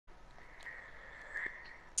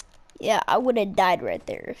Yeah, I would have died right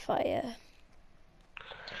there if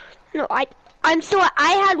No, I'm still.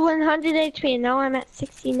 I had 100 HP and now I'm at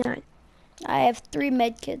 69. I have 3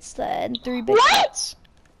 med kits and 3 big What? pots.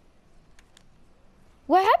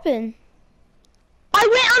 What happened? I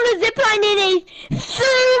went on the zip line and they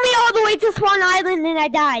threw me all the way to Swan Island and I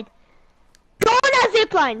died. Go on that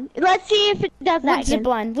zip line. Let's see if it does that What again. zip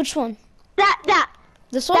line? Which one? That.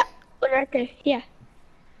 This one? That one right there. Yeah.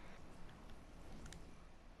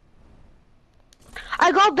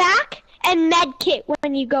 I go back and med kit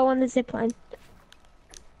when you go on the zip line.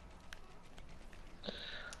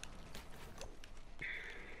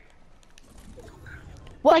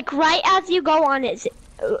 Like right as you go on it,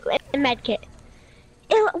 med kit.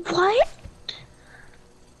 What?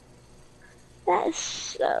 That is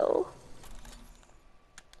so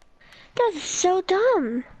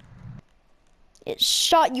dumb. It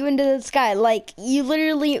shot you into the sky. Like, you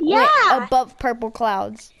literally Yeah. went above purple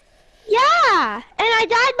clouds. Yeah, and I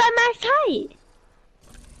died by max height.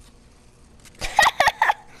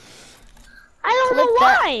 I don't know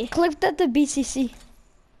why. Click that to BCC.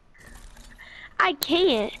 I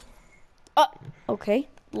can't. Okay.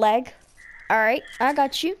 Lag. Alright, I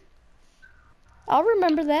got you. I'll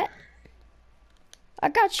remember that. I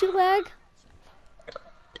got you, lag.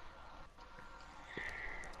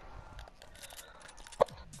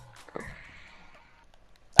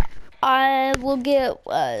 I will get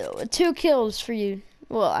 2 kills for you.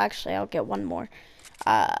 Well, actually, I'll get 1 more.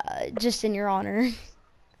 Just in your honor.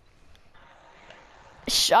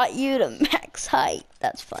 Shot you to max height.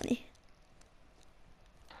 That's funny.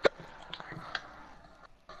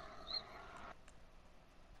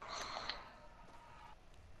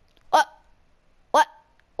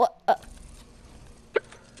 What?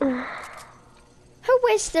 Who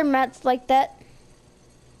wastes their mats like that?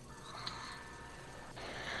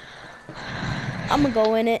 I'm gonna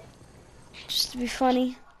go in it. Just to be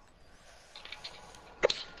funny.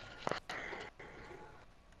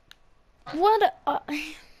 What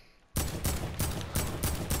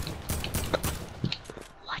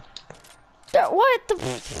what the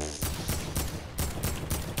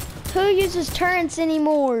Who uses turrets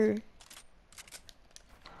anymore?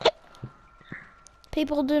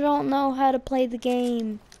 People who don't know how to play the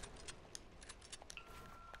game.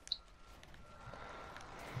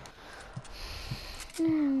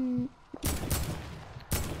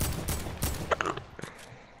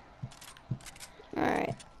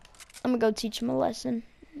 Alright. I'm gonna go teach him a lesson.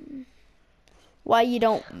 Why you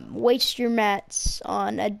don't waste your mats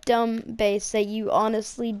on a dumb base that you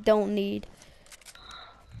honestly don't need.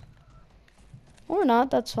 Or not,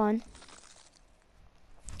 that's fine.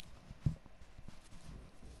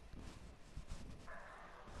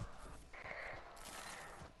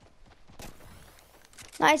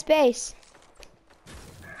 Nice base.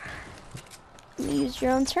 Use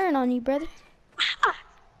your own turn on you, brother.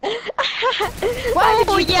 Why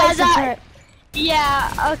would you place a turret?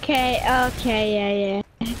 Yeah, okay, yeah.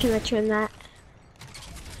 I can return that.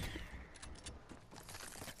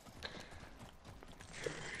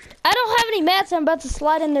 I don't have any mats, I'm about to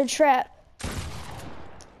slide in their trap.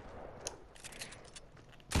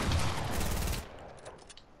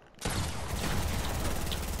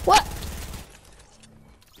 What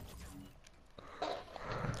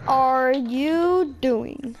are you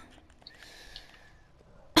doing?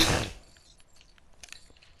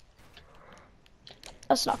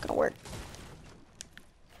 That's not gonna work.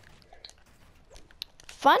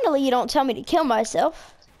 Finally, you don't tell me to kill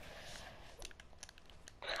myself.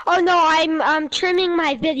 Oh no, I'm trimming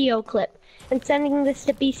my video clip and sending this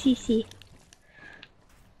to BCC.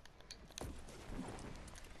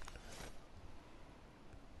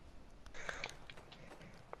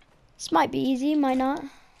 This might be easy, might not.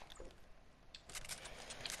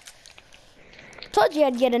 Told you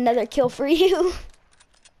I'd get another kill for you.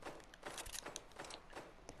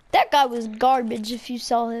 That guy was garbage if you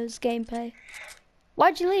saw his gameplay.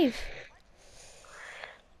 Why'd you leave?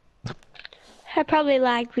 I probably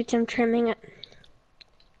lagged because I'm trimming it.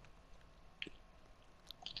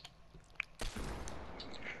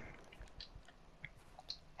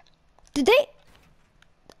 Did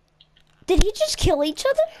he just kill each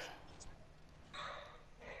other?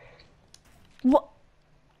 What?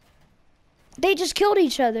 They just killed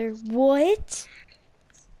each other. What?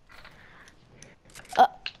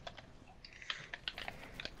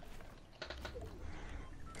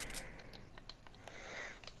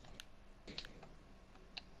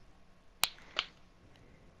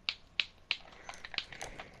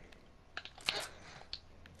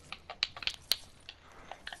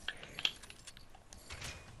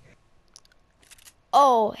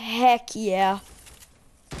 Oh, heck yeah.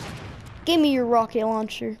 Give me your rocket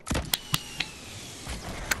launcher.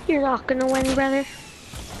 You're not gonna win, brother.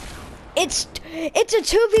 It's a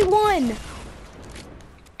 2v1.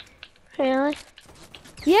 Really?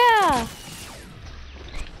 Yeah.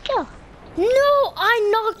 Kill. No, I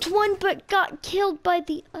knocked one but got killed by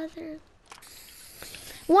the other.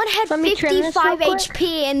 One had Let me trim this 55 real quick.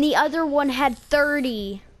 HP and the other one had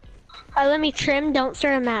 30. Let me trim. Don't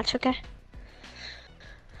start a match, okay?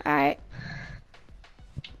 All right.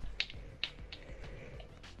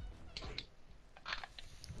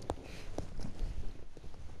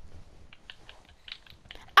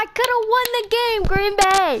 I could have won the game, Green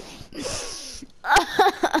Bay.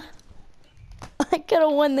 I could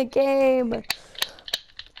have won the game.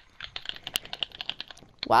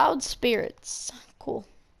 Wild spirits. Cool.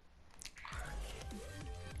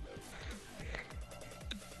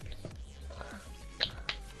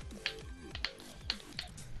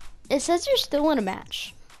 It says you're still in a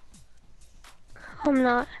match. I'm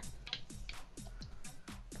not.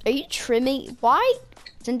 Are you trimming? Why?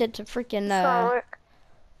 Send it to freaking, Work.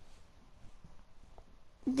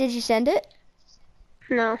 Did you send it?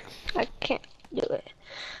 No, I can't do it.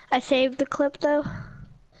 I saved the clip though.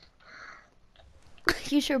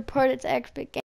 You should report it to Expert Game.